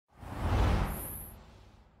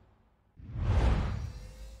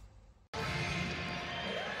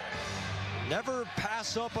Never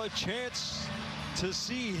pass up a chance to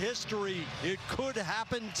see history. It could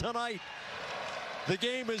happen tonight. The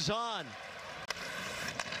game is on.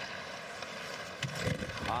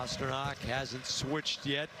 Pastrnak hasn't switched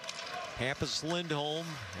yet. Hampus Lindholm,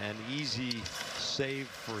 an easy save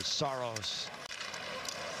for Saros.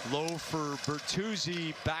 Low for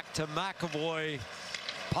Bertuzzi, back to McAvoy.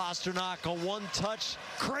 Pastrnak, a one-touch.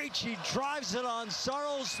 Krejci drives it on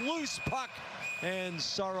Saros, loose puck, and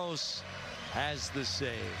Saros has the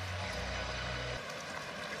save.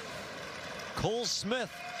 Cole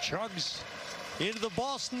Smith chugs into the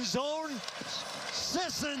Boston zone.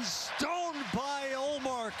 Sisson stoned by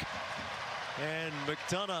Ullmark, and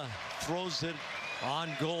McDonough throws it on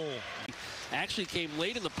goal. Actually came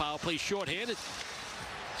late in the power play, shorthanded.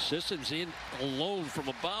 Sisson's in alone from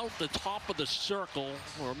about the top of the circle,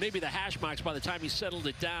 or maybe the hash marks by the time he settled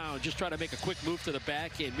it down. Just try to make a quick move to the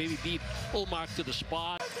backhand, maybe beat Ullmark to the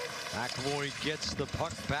spot. McAvoy gets the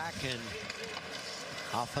puck back, and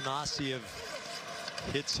Afanasiev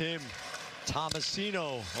hits him.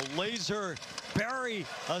 Tomasino, a laser. Barry,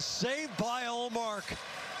 a save by Ullmark.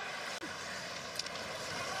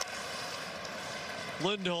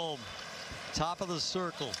 Lindholm, top of the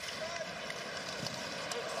circle.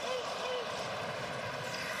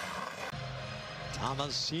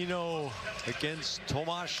 Tomasino against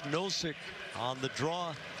Tomáš Nosek on the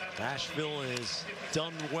draw. Nashville has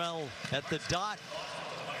done well at the dot.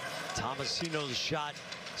 Tomasino's shot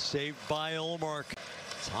saved by Ullmark.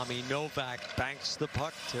 Tommy Novak banks the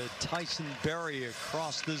puck to Tyson Barrie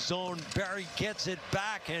across the zone. Barrie gets it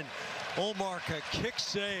back, and Ullmark a kick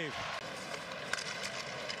save.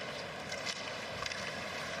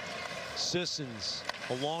 Sissons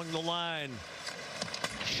along the line.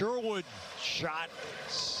 Sherwood shot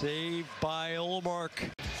saved by Ullmark.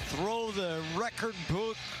 Throw the record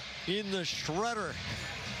book in the shredder.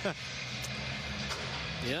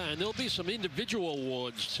 Yeah, and there'll be some individual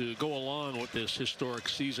awards to go along with this historic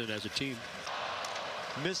season as a team.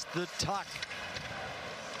 Missed the tuck.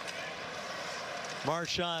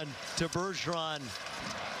 Marchand to Bergeron.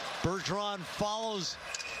 Bergeron follows.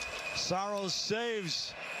 Saros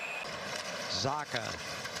saves.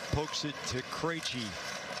 Zacha pokes it to Krejci.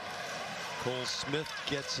 Cole Smith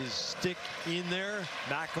gets his stick in there.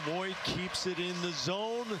 McAvoy keeps it in the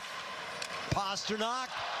zone. Pastrnak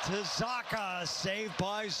to Zacha, saved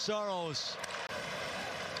by Saros.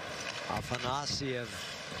 Afanasiev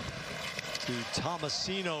to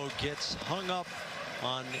Tomasino, gets hung up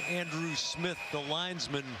on Andrew Smith, the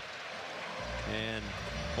linesman, and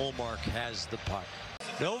Ullmark has the puck.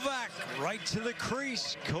 Novak right to the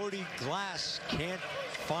crease. Cody Glass can't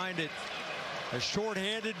find it. A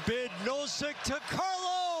shorthanded bid. Nosek to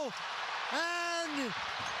Carlo, and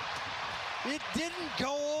it didn't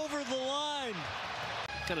go over the line.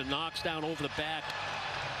 Kind of knocks down over the back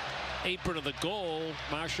apron of the goal.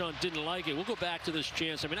 Marchand didn't like it. We'll go back to this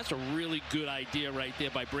chance. I mean, that's a really good idea right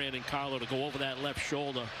there by Brandon Carlo to go over that left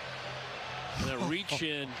shoulder. And then reach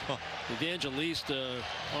in. Evangelista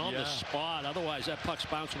on the spot. Otherwise, that puck's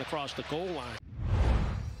bouncing across the goal line.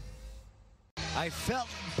 I felt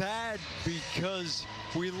bad because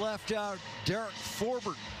we left out Derek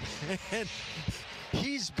Forbort, and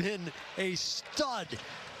he's been a stud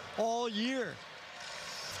all year.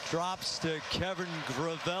 Drops to Kevin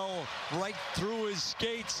Gravel right through his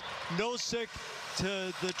skates. Nosek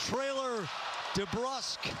to the trailer,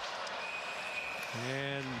 DeBrusk.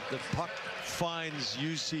 And the puck finds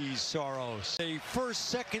Juuse Saros. A first,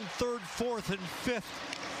 second, third, fourth, and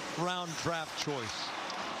fifth round draft choice.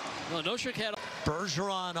 Well, Nosek had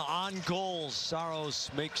Bergeron on goal. Saros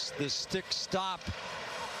makes the stick stop.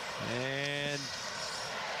 And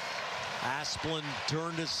Asplund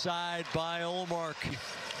turned aside by Ullmark.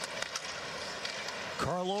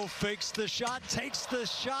 Carlo fakes the shot, takes the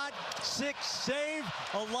shot. Six, save.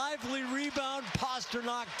 A lively rebound.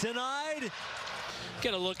 Pastrnak denied.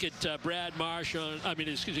 Get a look at David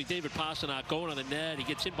Pastrnak going on the net. He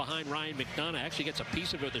gets in behind Ryan McDonough. Actually gets a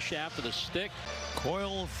piece of it with the shaft of the stick.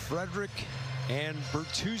 Coyle, Frederick, and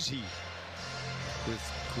Bertuzzi with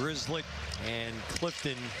Grzelcyk and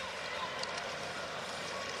Clifton.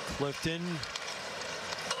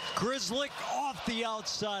 Grzelcyk off the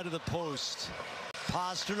outside of the post.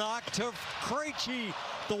 Pastrnak to Krejci.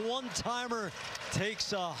 The one-timer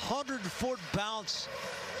takes a 100-foot bounce.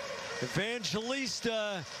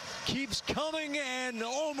 Evangelista keeps coming, and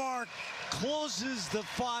Ullmark closes the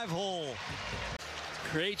 5-hole.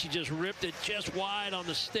 Krejci just ripped it just wide on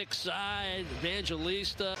the stick side.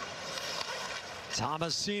 Evangelista.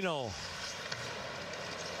 Tomasino.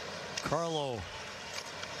 Carlo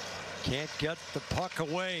can't get the puck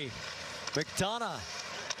away. McDonough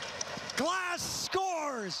Glass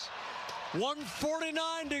scores.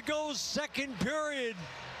 1:49 to go, second period.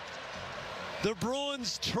 The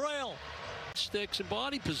Bruins trail. Sticks and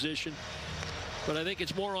body position, but I think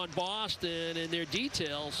it's more on Boston and their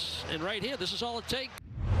details. And right here, this is all it takes.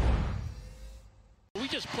 We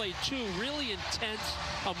just played two really intense,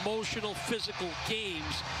 emotional, physical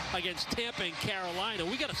games against Tampa and Carolina.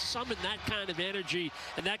 We got to summon that kind of energy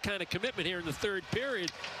and that kind of commitment here in the third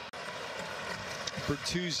period.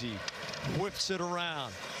 Bertuzzi whips it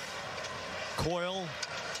around. Coyle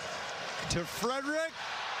to Frederick,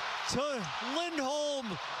 to Lindholm,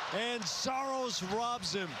 and Saros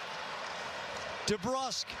robs him.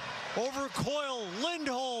 DeBrusk over Coyle,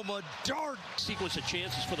 Lindholm, a dart. Sequence of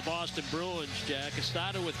chances for the Boston Bruins, Jack. It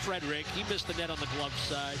started with Frederick. He missed the net on the glove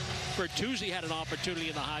side. Bertuzzi had an opportunity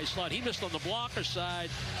in the high slot. He missed on the blocker side,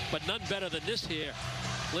 but none better than this here.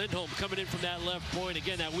 Lindholm coming in from that left point.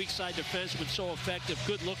 Again, that weak side defenseman so effective.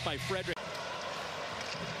 Good look by Frederick.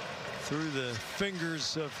 Through the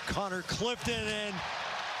fingers of Connor Clifton, and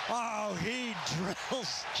oh, he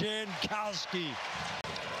drills Jankowski.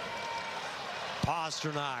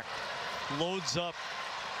 Pastrnak loads up.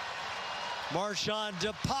 Marchand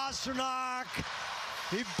to Pastrnak.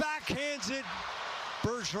 He backhands it.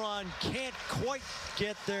 Bergeron can't quite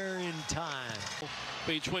get there in time.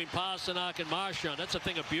 Between Pastrnak and Marchand, that's a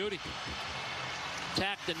thing of beauty.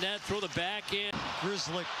 Tack the net, throw the back in.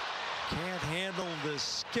 Grizzly can't handle the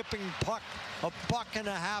skipping puck. A buck and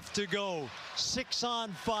a half to go.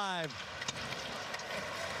 6-on-5.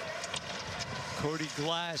 Cody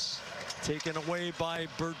Glass taken away by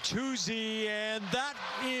Bertuzzi, and that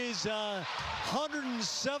is a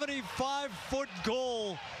 175-foot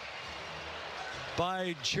goal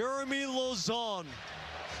by Jeremy Lauzon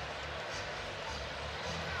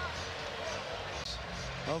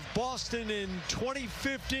of Boston in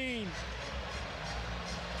 2015.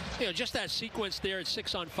 You know, just that sequence there at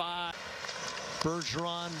 6-on-5.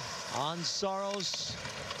 Bergeron on Saros.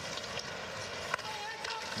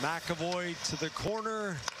 McAvoy to the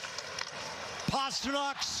corner.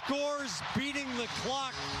 Pastrnak scores, beating the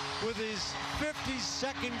clock with his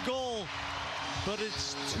 52nd goal. But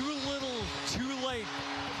it's too little, too late,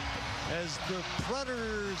 as the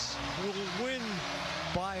Predators will win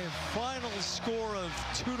by a final score of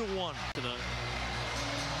 2-1. Tonight.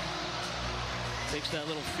 Takes that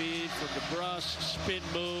little feed from DeBrusk, spin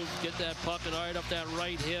move, get that puck and right up that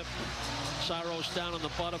right hip. Saros down on the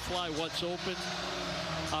butterfly, what's open?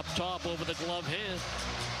 Up top over the glove hand.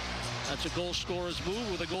 That's a goal scorer's move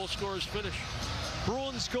with a goal scorer's finish.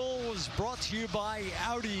 Bruins goal was brought to you by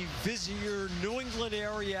Audi. Visit your New England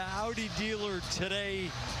area Audi dealer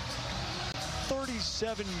today.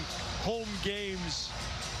 37 home games,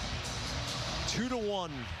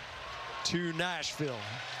 2-1 to Nashville.